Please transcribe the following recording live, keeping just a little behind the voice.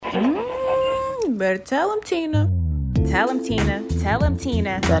better tell him, Tina. Tell him, Tina. Tell him,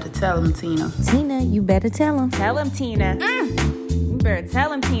 Tina. Better tell him, Tina. Tina, you better tell him. Tell him, Tina. You better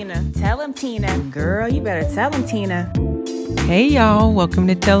tell him, Tina. Tell him, Tina. Girl, you better tell him, Tina. Hey, y'all. Welcome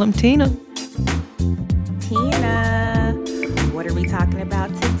to Tell 'em Tina. Tina, what are we talking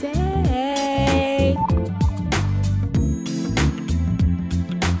about today?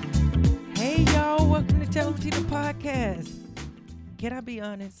 Hey, y'all. Welcome to Tell 'em Tina podcast. Can I be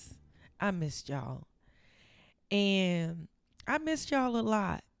honest? I missed y'all. And I missed y'all a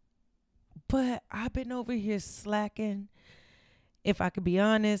lot. But I've been over here slacking. If I could be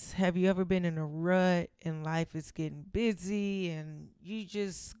honest, have you ever been in a rut and life is getting busy and you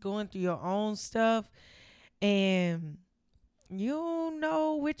just going through your own stuff and you don't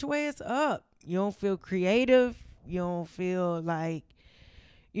know which way it's up? You don't feel creative. You don't feel like,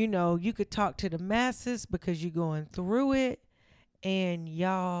 you could talk to the masses because you're going through it. And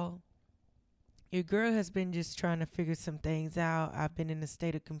y'all, your girl has been just trying to figure some things out. I've been in a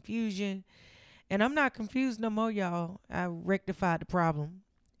state of confusion. And I'm not confused no more, y'all. I rectified the problem.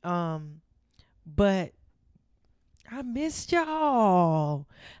 But I missed y'all.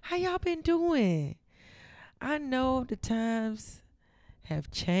 How y'all been doing? I know the times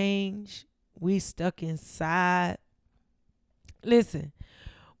have changed. We stuck inside. Listen,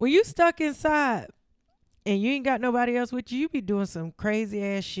 when you stuck inside and you ain't got nobody else with you, you be doing some crazy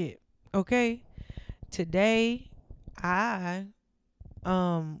ass shit. Okay? Today, I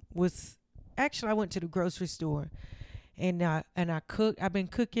I went to the grocery store and I cooked. I've been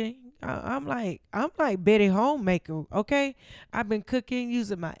cooking. I'm like Betty Homemaker. Okay, I've been cooking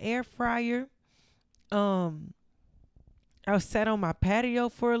using my air fryer. I was sat on my patio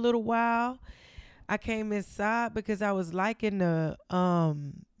for a little while. I came inside because I was liking the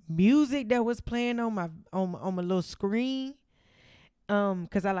music that was playing on my little screen.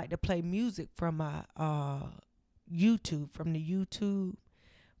 Because I like to play music from my YouTube, from the YouTube.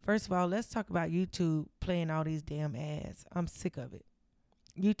 First of all, let's talk about YouTube playing all these damn ads. I'm sick of it.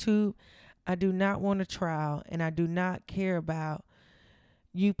 YouTube, I do not want a trial, and I do not care about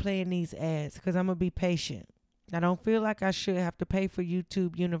you playing these ads because I'm going to be patient. I don't feel like I should have to pay for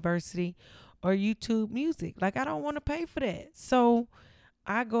YouTube University or YouTube Music. Like, I don't want to pay for that. So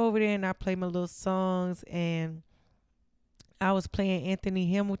I go over there and I play my little songs, and I was playing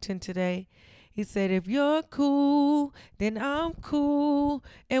Anthony Hamilton today. He said, if you're cool, then I'm cool,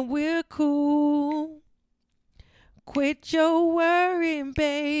 and we're cool. Quit your worrying,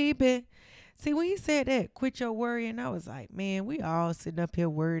 baby. See, when he said that, quit your worrying, I was like, man, we all sitting up here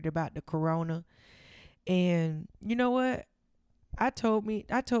worried about the corona. And you know what? I told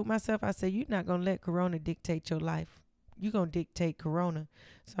myself, I said, you're not going to let corona dictate your life. You're going to dictate corona.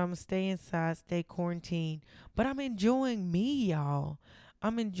 So I'm going to stay inside, stay quarantined. But I'm enjoying me, y'all.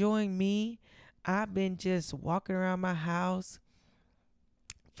 I'm enjoying me. I've been just walking around my house,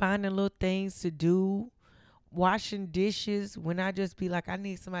 finding little things to do, washing dishes when I just be like, I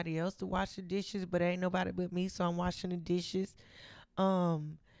need somebody else to wash the dishes, but ain't nobody but me, so I'm washing the dishes.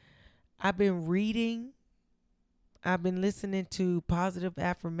 I've been reading. I've been listening to positive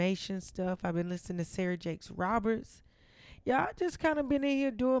affirmation stuff. I've been listening to Sarah Jakes Roberts. Yeah, I just kind of been in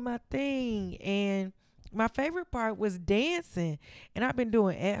here doing my thing, and my favorite part was dancing. And I've been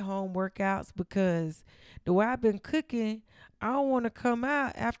doing at-home workouts because the way I've been cooking, I don't want to come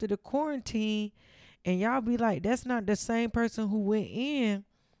out after the quarantine and y'all be like, that's not the same person who went in.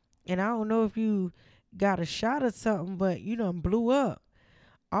 And I don't know if you got a shot or something, but you done blew up.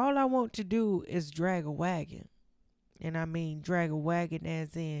 All I want to do is drag a wagon. And I mean drag a wagon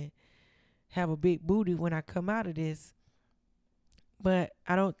as in have a big booty when I come out of this. But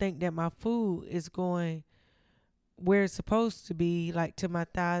I don't think that my food is going where it's supposed to be, like to my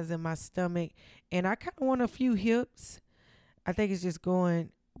thighs and my stomach. And I kind of want a few hips. I think it's just going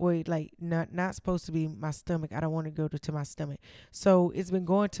where like not supposed to be my stomach. I don't want to go to my stomach. So it's been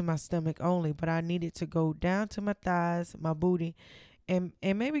going to my stomach only, but I need it to go down to my thighs, my booty, and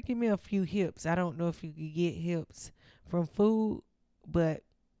maybe give me a few hips. I don't know if you could get hips from food, but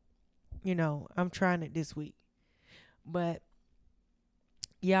I'm trying it this week. But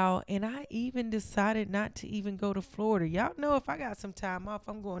y'all, and I even decided not to even go to Florida. Y'all know if I got some time off,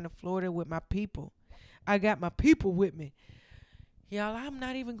 I'm going to Florida with my people. I got my people with me. Y'all, I'm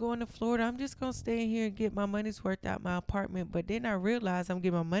not even going to Florida. I'm just going to stay in here and get my money's worth out my apartment. But then I realized I'm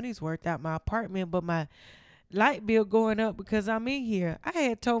getting my money's worth out my apartment, but my light bill going up because I'm in here. I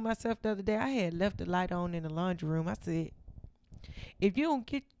had told myself the other day, I had left the light on in the laundry room. I said, if you don't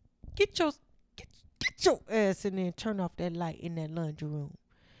get your ass in there and turn off that light in that laundry room,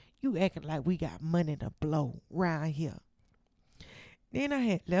 you acting like we got money to blow around here. Then I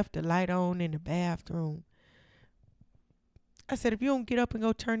had left the light on in the bathroom. I said, if you don't get up and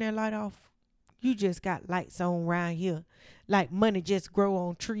go turn that light off, you just got lights on around here. Like money just grow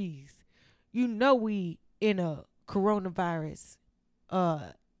on trees. You know we in a coronavirus uh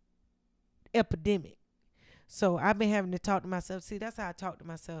epidemic. So I've been having to talk to myself. See, that's how I talk to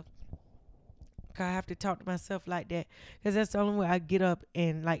myself. 'Cause I have to talk to myself like that. Because that's the only way I get up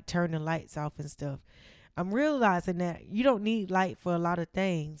and like turn the lights off and stuff. I'm realizing that you don't need light for a lot of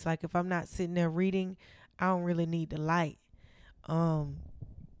things. Like if I'm not sitting there reading, I don't really need the light. Um,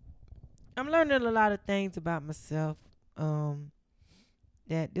 I'm learning a lot of things about myself. Um,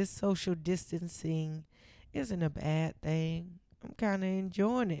 that this social distancing isn't a bad thing. I'm kind of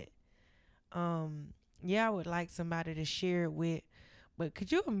enjoying it. Yeah, I would like somebody to share it with. But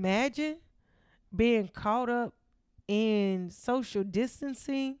could you imagine being caught up in social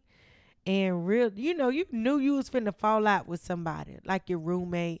distancing and real, you knew you was finna fall out with somebody, like your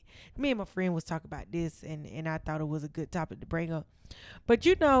roommate. Me and my friend was talking about this, and I thought it was a good topic to bring up. But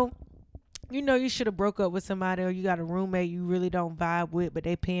you should have broke up with somebody, or you got a roommate you really don't vibe with, but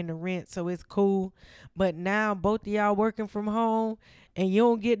they paying the rent, so it's cool. But now both of y'all working from home, and you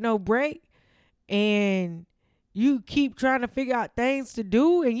don't get no break, and you keep trying to figure out things to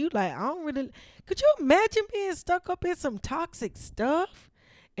do, and you like, I don't really. Could you imagine being stuck up in some toxic stuff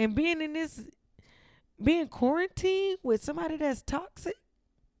and being quarantined with somebody that's toxic?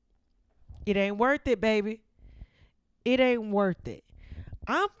 It ain't worth it, baby. It ain't worth it.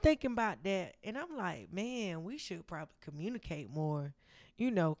 I'm thinking about that, and I'm like, man, we should probably communicate more,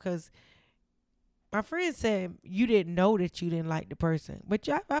 because my friend said you didn't know that you didn't like the person, but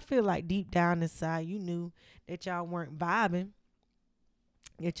I feel like deep down inside you knew that y'all weren't vibing,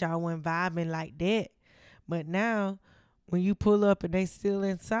 like that. But now, when you pull up and they still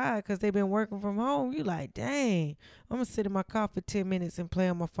inside because they've been working from home, you like, dang, I'm gonna sit in my car for 10 minutes and play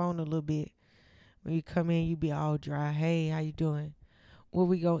on my phone a little bit. When you come in, you be all dry. Hey, how you doing? What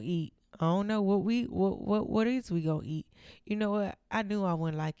we gonna eat? I don't know what is we gonna eat. You know what? I knew I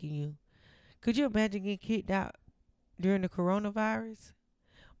wasn't liking you. Could you imagine getting kicked out during the coronavirus?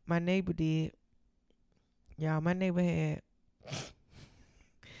 My neighbor did. Y'all, my neighbor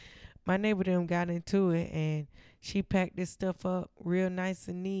them got into it, and she packed this stuff up real nice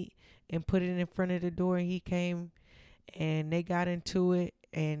and neat and put it in front of the door, and he came and they got into it,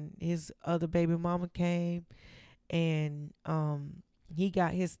 and his other baby mama came, and he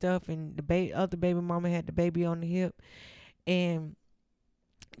got his stuff, and the other baby mama had the baby on the hip. And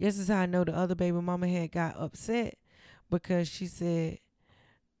this is how I know the other baby mama had got upset, because she said,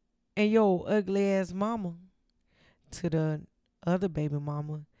 and yo, ugly ass mama, to the other baby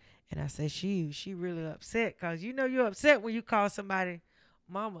mama. And I said, she really upset, because you're upset when you call somebody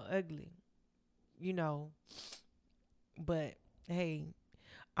mama ugly, you know. But hey,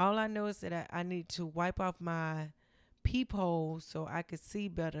 all I know is that I need to wipe off my peephole so I could see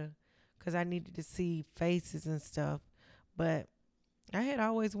better, because I needed to see faces and stuff. But I had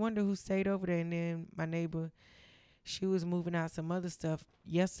always wondered who stayed over there. And then my neighbor, she was moving out some other stuff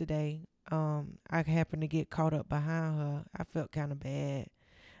yesterday. I happened to get caught up behind her. I felt kind of bad.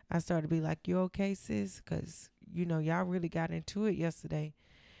 I started to be like, you okay, sis? Because, y'all really got into it yesterday.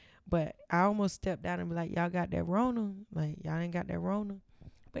 But I almost stepped down and be like, y'all got that Rona? Like, y'all ain't got that Rona?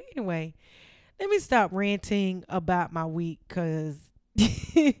 But anyway, let me stop ranting about my week, because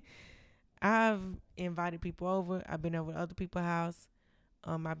I've invited people over. I've been over to other people's house.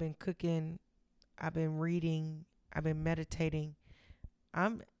 I've been cooking. I've been reading. I've been meditating.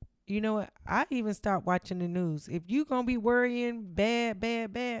 You know what? I even stopped watching the news. If you gonna be worrying bad,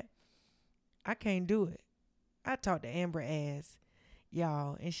 I can't do it. I talked to Amber Ass,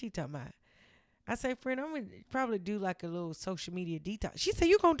 y'all, and she talking about, I say, friend, I'm gonna probably do like a little social media detox. She said,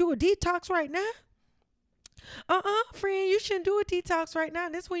 you gonna do a detox right now? Friend, you shouldn't do a detox right now.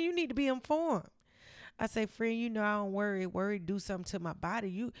 This when you need to be informed. I say, friend, I don't worry. Worry do something to my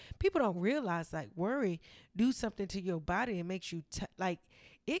body. People don't realize, like, worry do something to your body and makes you like,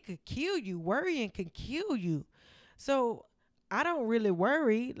 it could kill you. Worrying can kill you. So I don't really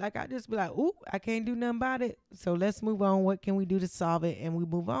worry. Like, I just be like, ooh, I can't do nothing about it. So let's move on. What can we do to solve it? And we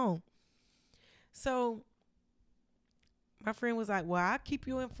move on. So my friend was like, well, I'll keep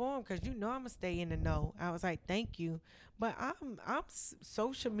you informed, because I'm going to stay in the know. I was like, thank you. But I'm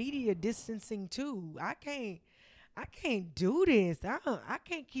social media distancing too. I can't do this. I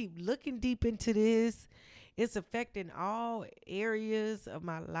can't keep looking deep into this. It's affecting all areas of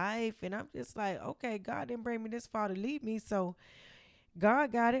my life. And I'm just like, okay, God didn't bring me this far to leave me. So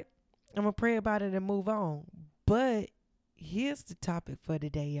God got it. I'm going to pray about it and move on. But here's the topic for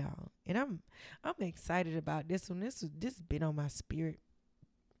today, y'all. And I'm excited about this one. This has been on my spirit.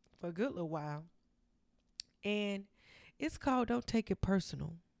 for a good little while. And it's called Don't Take It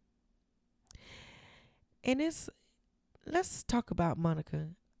Personal. And let's talk about Monica.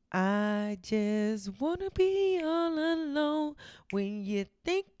 I just wanna be all alone when you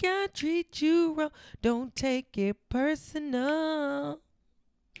think I treat you wrong. Don't take it personal.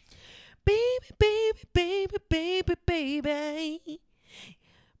 Baby, baby, baby, baby, baby.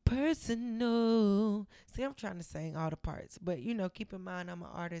 Personal. See, I'm trying to sing all the parts, but keep in mind I'm an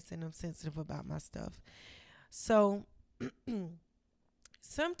artist and I'm sensitive about my stuff. So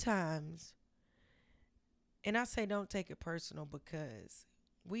sometimes, and I say don't take it personal because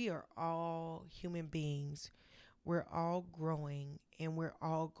we are all human beings. We're all growing and we're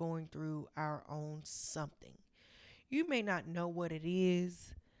all going through our own something. You may not know what it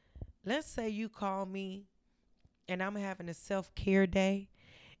is. Let's say you call me and I'm having a self-care day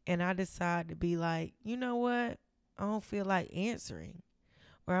and I decide to be like, you know what? I don't feel like answering.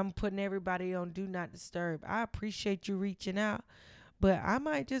 Or I'm putting everybody on do not disturb. I appreciate you reaching out, but I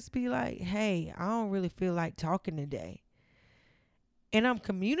might just be like, hey, I don't really feel like talking today. And I'm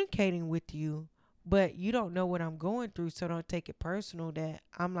communicating with you, but you don't know what I'm going through, so don't take it personal that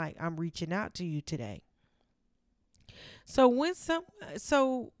I'm reaching out to you today. So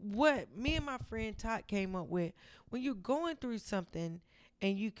what me and my friend Todd came up with, when you're going through something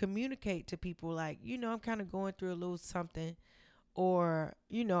and you communicate to people like, I'm kind of going through a little something, or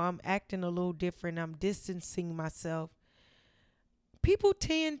I'm acting a little different, I'm distancing myself, people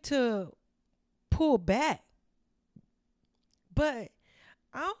tend to pull back. But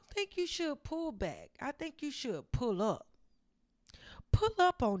I don't think you should pull back. I think you should pull up. Pull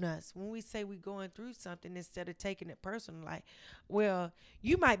up on us when we say we're going through something instead of taking it personal. Like, well,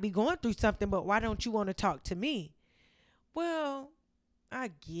 you might be going through something, but why don't you want to talk to me? Well,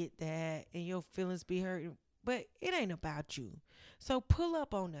 I get that and your feelings be hurt, but it ain't about you. So pull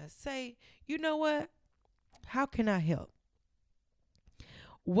up on us. Say, you know what? How can I help?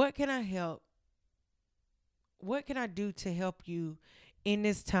 What can I help? What can I do to help you in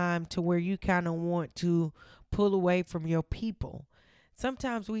this time to where you kind of want to pull away from your people?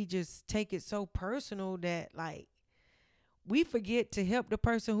 Sometimes we just take it so personal that like we forget to help the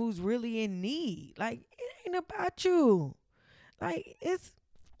person who's really in need. Like it ain't about you. Like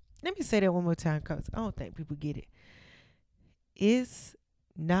let me say that one more time because I don't think people get it. It's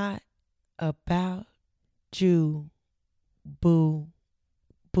not about you, boo,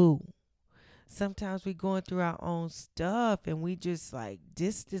 boo. Sometimes we going through our own stuff and we just like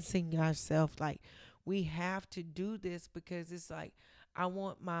distancing ourselves. Like we have to do this because it's like, I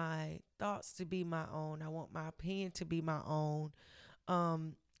want my thoughts to be my own. I want my opinion to be my own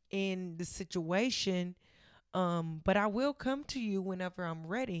in the situation. But I will come to you whenever I'm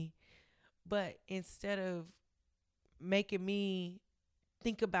ready. But instead of making me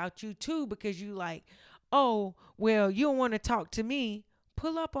think about you too, because you like, oh, well, you don't want to talk to me.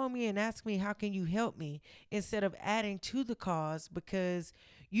 Pull up on me and ask me, how can you help me? Instead of adding to the cause because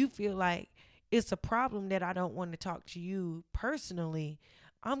you feel like it's a problem that I don't want to talk to you personally.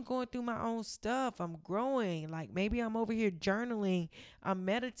 I'm going through my own stuff. I'm growing. Like maybe I'm over here journaling. I'm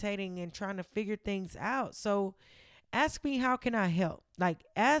meditating and trying to figure things out. So ask me, how can I help? Like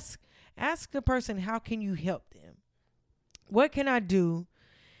ask the person, how can you help them? What can I do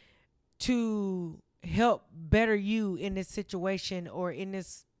to help better you in this situation or in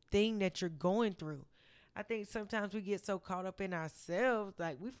this thing that you're going through? I think sometimes we get so caught up in ourselves,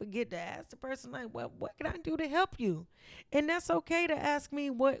 like we forget to ask the person, like, well, what can I do to help you? And that's okay to ask me,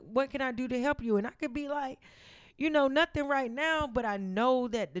 what can I do to help you? And I could be like, nothing right now, but I know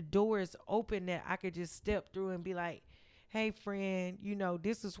that the door is open that I could just step through and be like, hey, friend,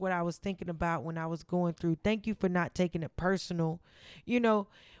 this is what I was thinking about when I was going through. Thank you for not taking it personal.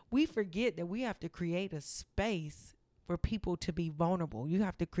 We forget that we have to create a space for people to be vulnerable. You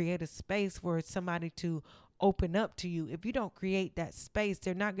have to create a space for somebody to open up to you. If you don't create that space,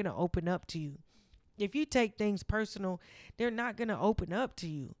 they're not going to open up to you. If you take things personal, they're not going to open up to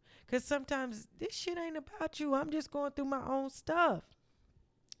you. Because sometimes this shit ain't about you. I'm just going through my own stuff.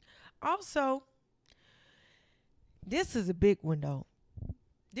 Also, this is a big one though.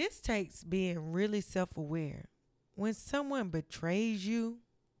 This takes being really self-aware. When someone betrays you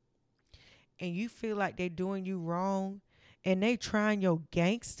and you feel like they're doing you wrong and they trying your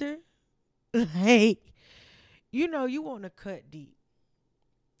gangster, like, you want to cut deep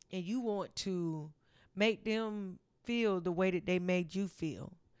and you want to make them feel the way that they made you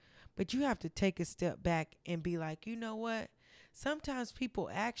feel. But you have to take a step back and be like, you know what? Sometimes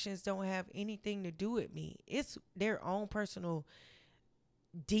people's actions don't have anything to do with me. It's their own personal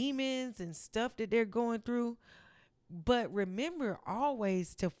demons and stuff that they're going through. But remember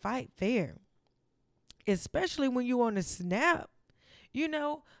always to fight fair, especially when you on a snap. You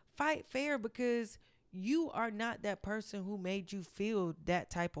know, fight fair because you are not that person who made you feel that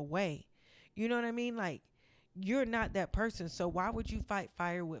type of way. You know what I mean? Like, you're not that person. So why would you fight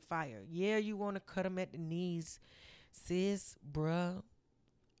fire with fire? Yeah, you want to cut them at the knees. Sis, bruh,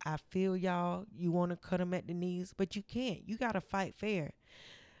 I feel y'all. You want to cut them at the knees, but you can't. You got to fight fair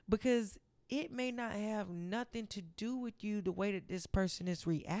because it may not have nothing to do with you the way that this person is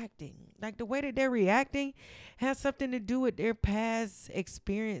reacting. Like, the way that they're reacting has something to do with their past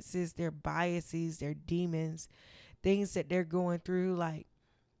experiences, their biases, their demons, things that they're going through. Like,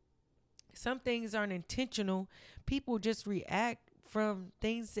 some things aren't intentional. People just react from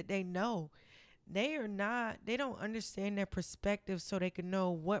things that they know. They don't understand their perspective, so they can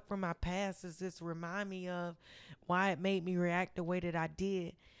know what from my past does this remind me of, why it made me react the way that I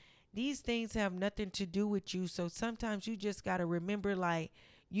did. These things have nothing to do with you. So sometimes you just got to remember, like,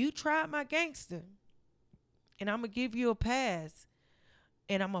 you tried my gangster and I'm going to give you a pass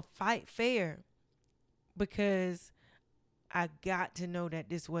and I'm going to fight fair because I got to know that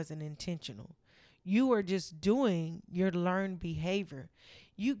this wasn't intentional. You are just doing your learned behavior.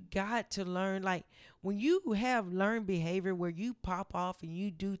 You got to learn, like, when you have learned behavior where you pop off and you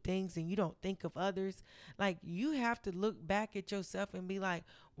do things and you don't think of others, like, you have to look back at yourself and be like,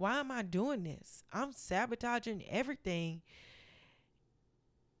 why am I doing this? I'm sabotaging everything.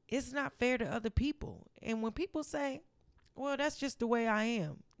 It's not fair to other people. And when people say, well, that's just the way I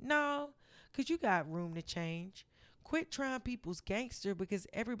am. No, because you got room to change. Quit trying people's gangster because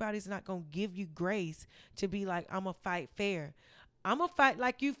everybody's not going to give you grace to be like, I'm going to fight fair. I'm going to fight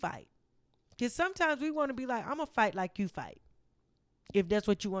like you fight. Because sometimes we want to be like, I'm going to fight like you fight. If that's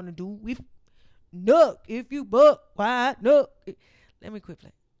what you want to do. If you buck, why? No. Let me quit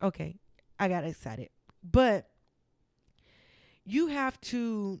playing. Okay. I got excited. But you have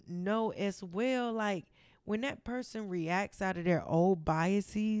to know as well, like, when that person reacts out of their old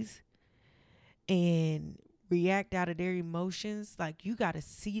biases and react out of their emotions, like, you got to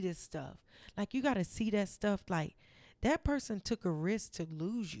see this stuff. Like, you got to see that stuff. Like, that person took a risk to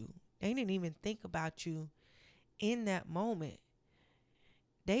lose you. They didn't even think about you in that moment.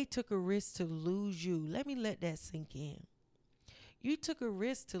 They took a risk to lose you. Let me let that sink in. You took a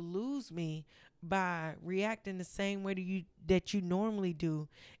risk to lose me by reacting the same way that you normally do,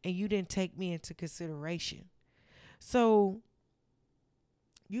 and you didn't take me into consideration. So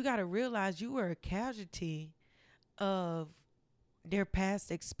you got to realize you were a casualty of their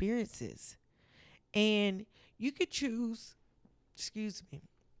past experiences. And you could choose,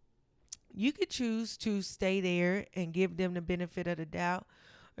 you could choose to stay there and give them the benefit of the doubt,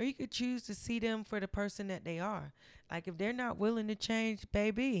 or you could choose to see them for the person that they are. Like, if they're not willing to change,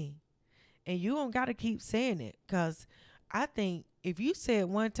 baby, and you don't got to keep saying it, because I think if you said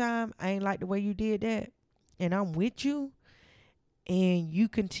one time, I ain't like the way you did that, and I'm with you, and you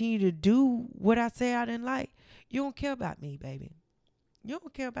continue to do what I say I didn't like, you don't care about me, baby. You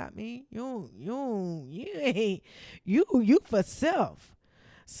don't care about me. You for self.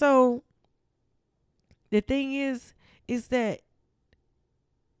 So the thing is that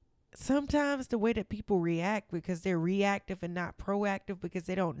sometimes the way that people react, because they're reactive and not proactive, because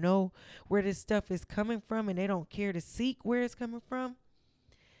they don't know where this stuff is coming from and they don't care to seek where it's coming from,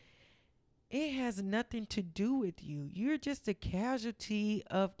 it has nothing to do with you. You're just a casualty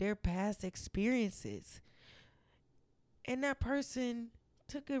of their past experiences. And that person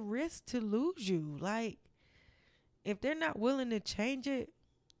took a risk to lose you. Like, if they're not willing to change it,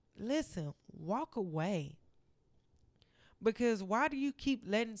 listen, walk away. Because why do you keep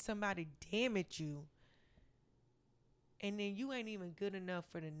letting somebody damage you? And then you ain't even good enough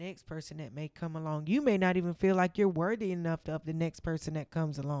for the next person that may come along. You may not even feel like you're worthy enough of the next person that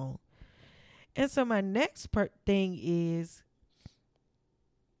comes along. And so my next thing is,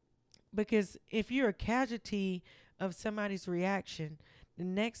 because if you're a casualty of somebody's reaction, the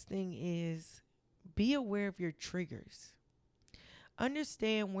next thing is be aware of your triggers.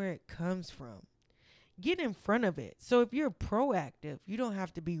 Understand where it comes from. Get in front of it. So if you're proactive, you don't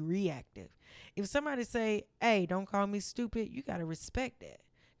have to be reactive. If somebody say, hey, don't call me stupid, you got to respect that.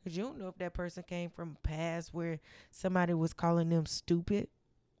 Because you don't know if that person came from a past where somebody was calling them stupid.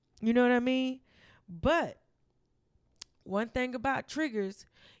 You know what I mean? But one thing about triggers,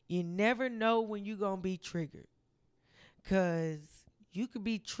 you never know when you're going to be triggered. Because you could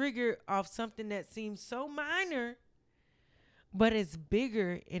be triggered off something that seems so minor, but it's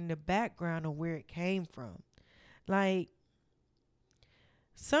bigger in the background of where it came from. Like,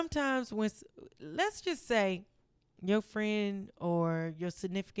 sometimes let's just say your friend or your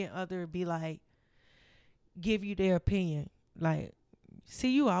significant other be like, give you their opinion. Like,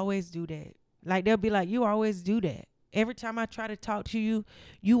 see, you always do that. Like, they'll be like, you always do that. Every time I try to talk to you,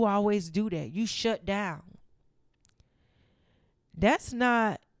 you always do that. You shut down. That's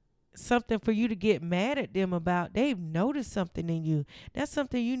not something for you to get mad at them about. They've noticed something in you. That's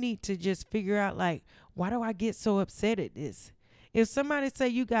something you need to just figure out, like, why do I get so upset at this? If somebody say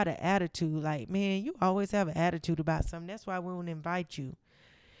you got an attitude, like, man, you always have an attitude about something, that's why we won't invite you.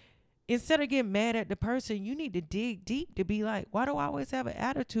 Instead of getting mad at the person, you need to dig deep to be like, why do I always have an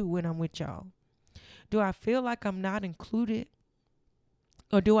attitude when I'm with y'all? Do I feel like I'm not included?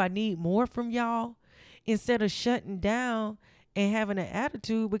 Or do I need more from y'all? Instead of shutting down and having an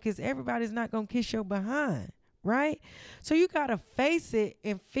attitude, because everybody's not going to kiss your behind, right? So you got to face it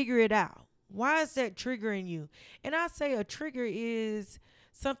and figure it out. Why is that triggering you? And I say a trigger is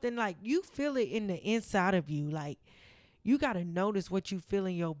something like you feel it in the inside of you. Like, you got to notice what you feel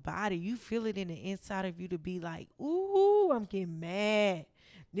in your body. You feel it in the inside of you to be like, ooh, I'm getting mad.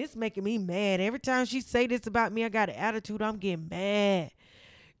 This making me mad. Every time she say this about me, I got an attitude. I'm getting mad.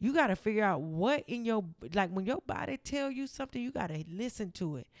 You got to figure out what in your, like, when your body tell you something, you got to listen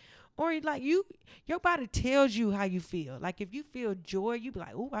to it. Or like your body tells you how you feel. Like, if you feel joy, you be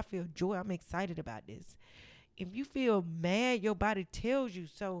like, ooh, I feel joy. I'm excited about this. If you feel mad, your body tells you.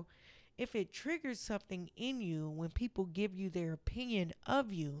 So if it triggers something in you when people give you their opinion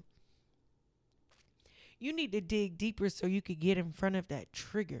of you, you need to dig deeper so you could get in front of that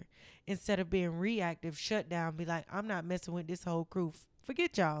trigger instead of being reactive, shut down, be like, I'm not messing with this whole crew.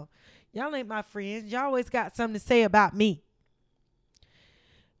 Forget y'all. Y'all ain't my friends. Y'all always got something to say about me.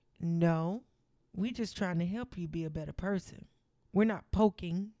 No, we just trying to help you be a better person. We're not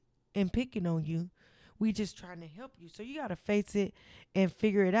poking and picking on you. We just trying to help you. So you got to face it and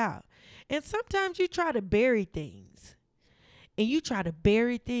figure it out. And sometimes you try to bury things. And you try to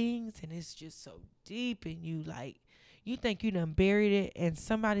bury things and it's just so deep in you. Like, you think you done buried it and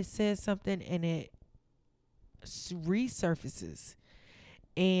somebody says something and it resurfaces.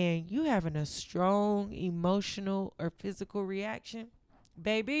 And you having a strong emotional or physical reaction.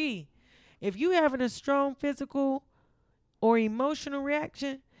 Baby, if you having a strong physical or emotional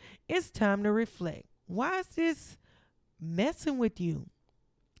reaction, it's time to reflect. Why is this messing with you?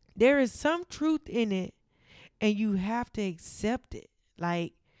 There is some truth in it and you have to accept it.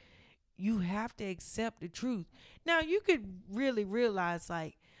 Like, you have to accept the truth. Now, you could really realize,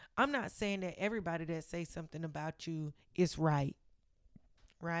 like, I'm not saying that everybody that says something about you is right.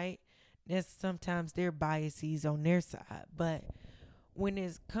 Right? There's sometimes their biases on their side. But when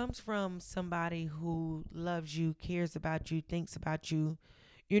it comes from somebody who loves you, cares about you, thinks about you,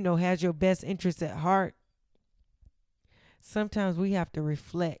 has your best interests at heart, sometimes we have to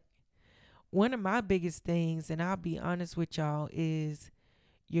reflect. One of my biggest things, and I'll be honest with y'all, is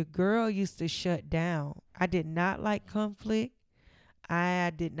your girl used to shut down. I did not like conflict.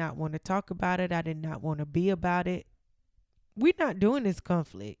 I did not want to talk about it. I did not want to be about it. We're not doing this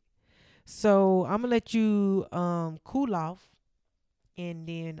conflict. So I'm going to let you cool off. And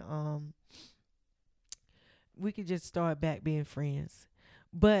then we could just start back being friends.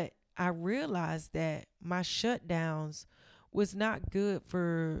 But I realized that my shutdowns was not good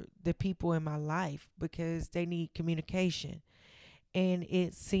for the people in my life because they need communication. And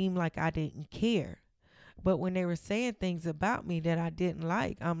it seemed like I didn't care. But when they were saying things about me that I didn't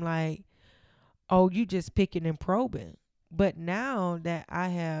like, I'm like, oh, you just picking and probing. But now that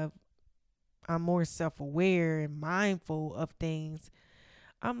I'm more self-aware and mindful of things,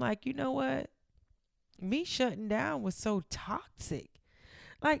 I'm like, you know what? Me shutting down was so toxic.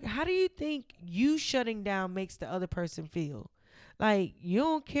 Like, how do you think you shutting down makes the other person feel? Like, you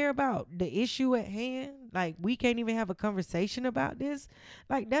don't care about the issue at hand? Like, we can't even have a conversation about this?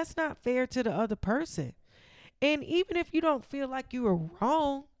 Like, that's not fair to the other person. And even if you don't feel like you were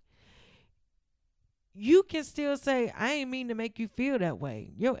wrong, you can still say, I ain't mean to make you feel that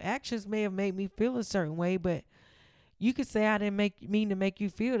way. Your actions may have made me feel a certain way, but you could say I didn't mean to make you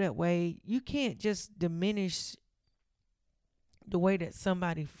feel that way. You can't just diminish the way that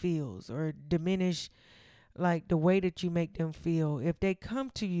somebody feels or diminish like the way that you make them feel. If they come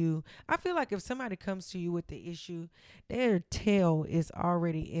to you, I feel like if somebody comes to you with the issue, their tail is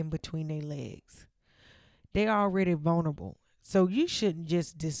already in between their legs. They're already vulnerable. So you shouldn't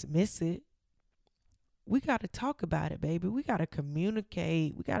just dismiss it. We got to talk about it, baby. We got to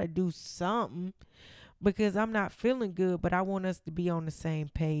communicate. We got to do something because I'm not feeling good, but I want us to be on the same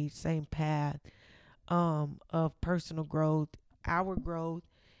page, same path of personal growth, our growth,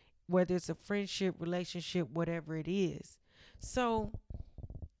 whether it's a friendship, relationship, whatever it is. So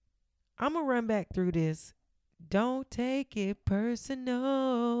I'm going to run back through this. Don't take it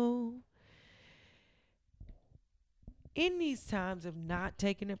personal. In these times of not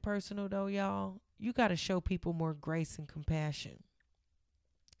taking it personal, though, y'all, you got to show people more grace and compassion.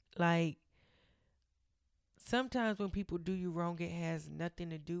 Like, sometimes when people do you wrong, it has nothing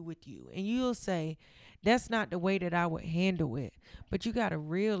to do with you. And you'll say, that's not the way that I would handle it. But you got to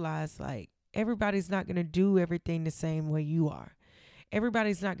realize, like, everybody's not going to do everything the same way you are.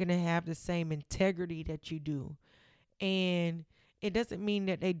 Everybody's not going to have the same integrity that you do. And it doesn't mean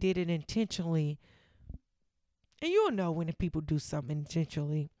that they did it intentionally. And you'll know when the people do something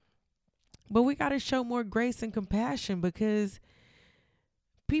intentionally. But we got to show more grace and compassion, because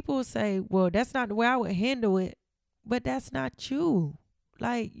people will say, well, that's not the way I would handle it. But that's not you.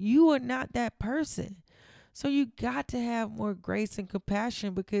 Like, you are not that person. So you got to have more grace and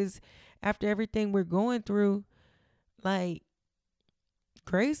compassion, because after everything we're going through, like,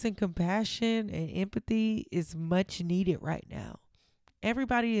 grace and compassion and empathy is much needed right now.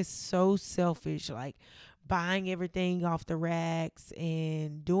 Everybody is so selfish, like buying everything off the racks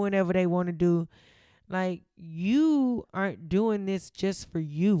and doing whatever they want to do. Like, you aren't doing this just for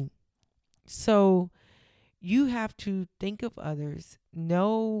you. So you have to think of others,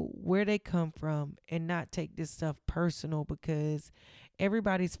 know where they come from, and not take this stuff personal, because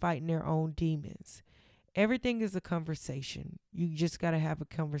everybody's fighting their own demons. Everything is a conversation. You just got to have a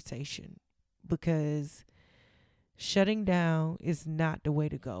conversation, because shutting down is not the way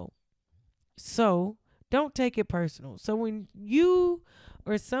to go. So don't take it personal. So when you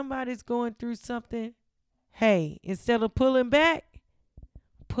or somebody's going through something, hey, instead of pulling back,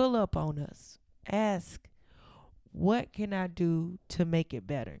 pull up on us. Ask, what can I do to make it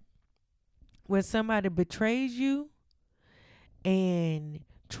better? When somebody betrays you and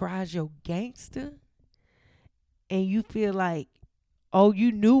tries your gangster, and you feel like, oh,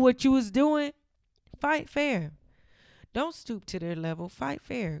 you knew what you was doing, fight fair. Don't stoop to their level. Fight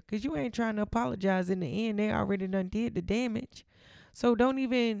fair, because you ain't trying to apologize in the end. They already done did the damage. So don't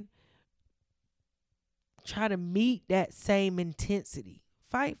even try to meet that same intensity.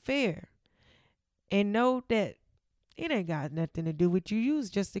 Fight fair. And know that it ain't got nothing to do with you. You was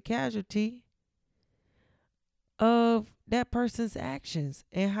just a casualty of that person's actions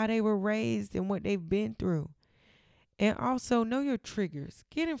and how they were raised and what they've been through. And also know your triggers.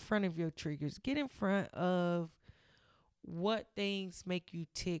 Get in front of your triggers. Get in front of what things make you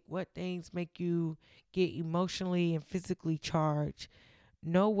tick, what things make you get emotionally and physically charged.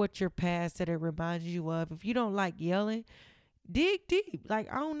 Know what your past that it reminds you of. If you don't like yelling, dig deep.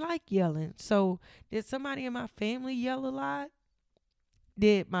 Like, I don't like yelling. So did somebody in my family yell a lot?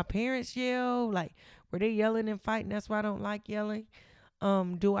 Did my parents yell? Like, were they yelling and fighting? That's why I don't like yelling.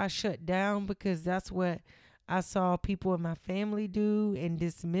 Do I shut down because that's what I saw people in my family do and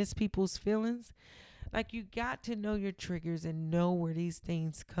dismiss people's feelings? Like, you got to know your triggers and know where these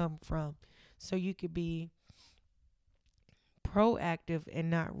things come from, so you could be proactive and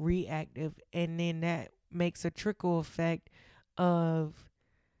not reactive. And then that makes a trickle effect of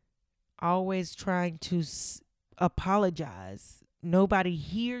always trying to apologize. Nobody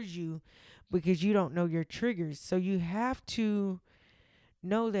hears you because you don't know your triggers. So you have to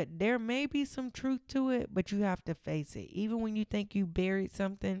know that there may be some truth to it, but you have to face it. Even when you think you buried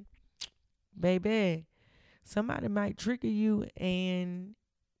something, baby, somebody might trigger you, and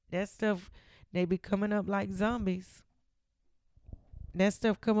that stuff, they be coming up like zombies. That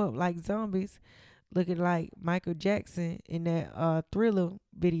stuff come up like zombies, looking like Michael Jackson in that Thriller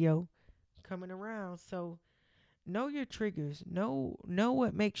video coming around. So know your triggers. Know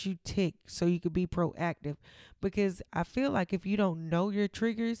what makes you tick, so you could be proactive. Because I feel like if you don't know your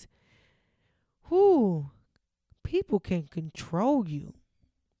triggers, people can control you.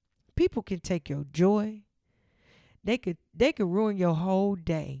 People can take your joy. They could ruin your whole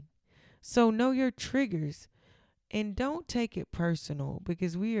day. So know your triggers, and don't take it personal,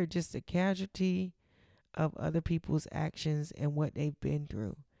 because we are just a casualty of other people's actions and what they've been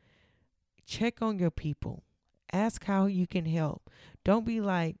through. Check on your people. Ask how you can help. Don't be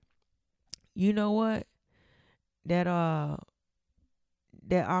like, you know what? That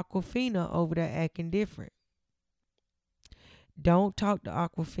Aquafina over there acting different. Don't talk to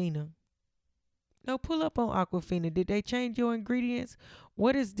Aquafina. No, pull up on Aquafina. Did they change your ingredients?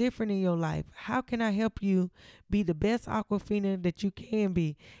 What is different in your life? How can I help you be the best Aquafina that you can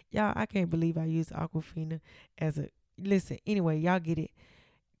be? Y'all, I can't believe I use Aquafina as a... Listen, anyway, y'all get it.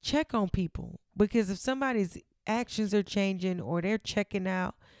 Check on people, because if somebody's actions are changing or they're checking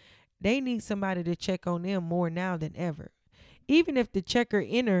out, they need somebody to check on them more now than ever. Even if the checker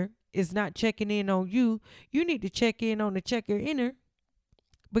inner is not checking in on you, you need to check in on the checker inner,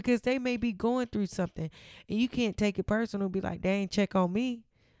 because they may be going through something and you can't take it personal. Be like, they ain't check on me.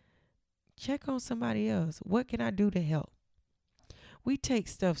 check on somebody else. What can I do to help? We take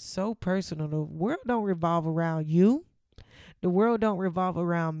stuff so personal. The world don't revolve around you. The world don't revolve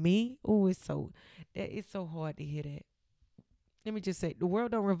around me. Oh, it's so hard to hear that. Let me just say, the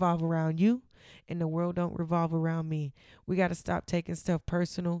world don't revolve around you, and the world don't revolve around me. We got to stop taking stuff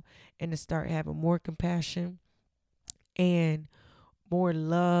personal and to start having more compassion and more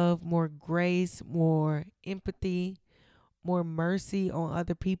love, more grace, more empathy, more mercy on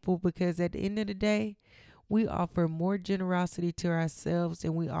other people, because at the end of the day, we offer more generosity to ourselves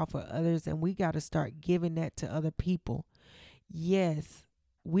than we offer others, and we got to start giving that to other people. Yes,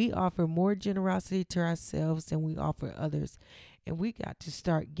 we offer more generosity to ourselves than we offer others, and we got to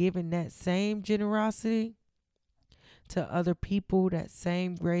start giving that same generosity to other people, that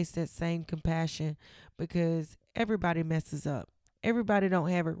same grace, that same compassion, because everybody messes up. Everybody don't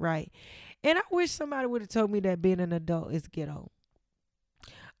have it right. And I wish somebody would have told me that being an adult is ghetto.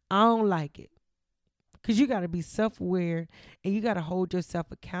 I don't like it. Because you got to be self-aware and you got to hold yourself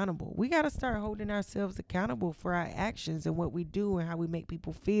accountable. We got to start holding ourselves accountable for our actions and what we do and how we make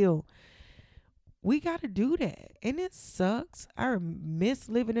people feel. We got to do that. And it sucks. I miss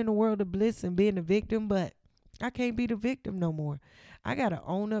living in a world of bliss and being a victim, but I can't be the victim no more. I got to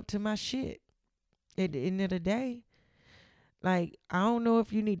own up to my shit at the end of the day. Like, I don't know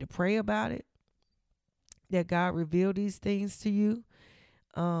if you need to pray about it, that God reveal these things to you.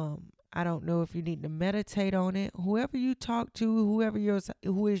 I don't know if you need to meditate on it. Whoever you talk to,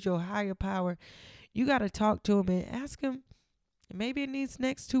 who is your higher power, you got to talk to him and ask him, maybe in these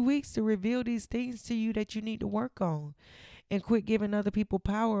next 2 weeks, to reveal these things to you that you need to work on, and quit giving other people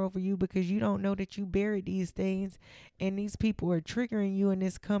power over you, because you don't know that you buried these things and these people are triggering you and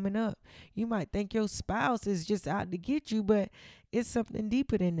it's coming up. You might think your spouse is just out to get you, but it's something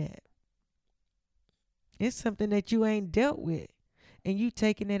deeper than that. It's something that you ain't dealt with, and you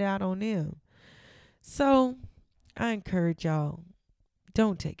taking it out on them. So I encourage y'all,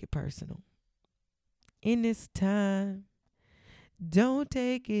 don't take it personal. In this time, don't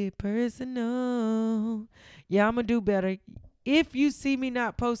take it personal. Yeah, I'm going to do better. If you see me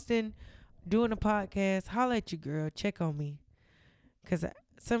not posting, doing a podcast, holla at your girl. Check on me. Because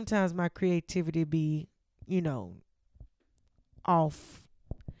sometimes my creativity be, off.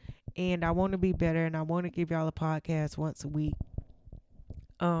 And I want to be better, and I want to give y'all a podcast once a week.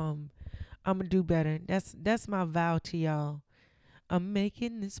 I'm going to do better. That's my vow to y'all. I'm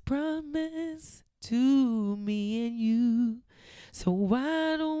making this promise to me and you. So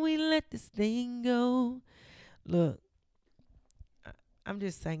why don't we let this thing go? Look, I'm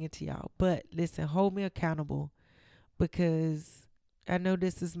just saying it to y'all. But listen, hold me accountable, because I know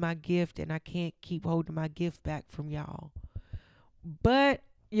this is my gift and I can't keep holding my gift back from y'all. But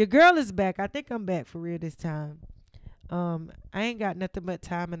your girl is back. I think I'm back for real this time. I ain't got nothing but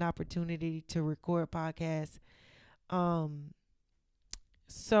time and opportunity to record podcasts.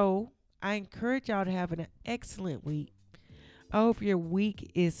 So I encourage y'all to have an excellent week. I hope your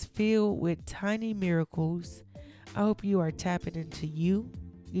week is filled with tiny miracles. I hope you are tapping into you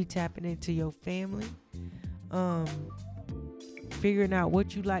tapping into your family, figuring out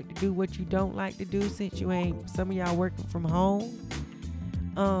what you like to do, what you don't like to do, since some of y'all working from home.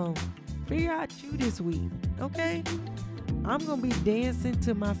 Figure out you this week, okay? I'm going to be dancing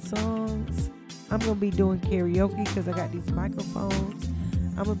to my songs. I'm going to be doing karaoke because I got these microphones.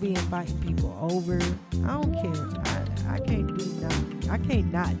 I'm going to be inviting people over. I don't care. I can't do nothing. I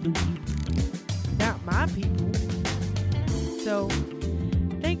can't not do people. Not my people. So,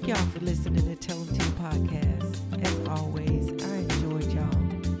 thank y'all for listening to Tell 'em Tina Podcast. As always, I enjoyed y'all.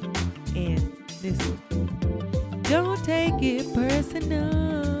 And listen, don't take it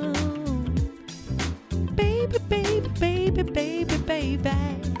personal. Baby, baby, baby, baby, baby.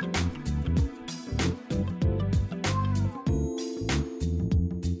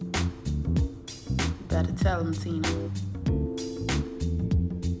 Better tell him, Tina.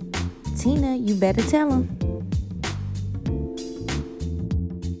 Tina, you better tell him.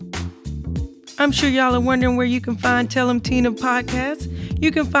 I'm sure y'all are wondering where you can find Tell 'em Tina Podcast.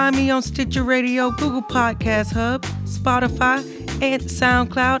 You can find me on Stitcher Radio, Google Podcast Hub, Spotify, and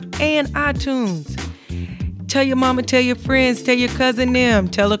SoundCloud, and iTunes. Tell your mama, tell your friends, tell your cousin them,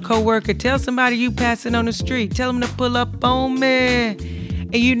 tell a coworker, tell somebody you passing on the street, tell them to pull up on me.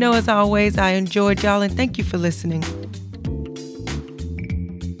 And as always, I enjoyed y'all, and thank you for listening.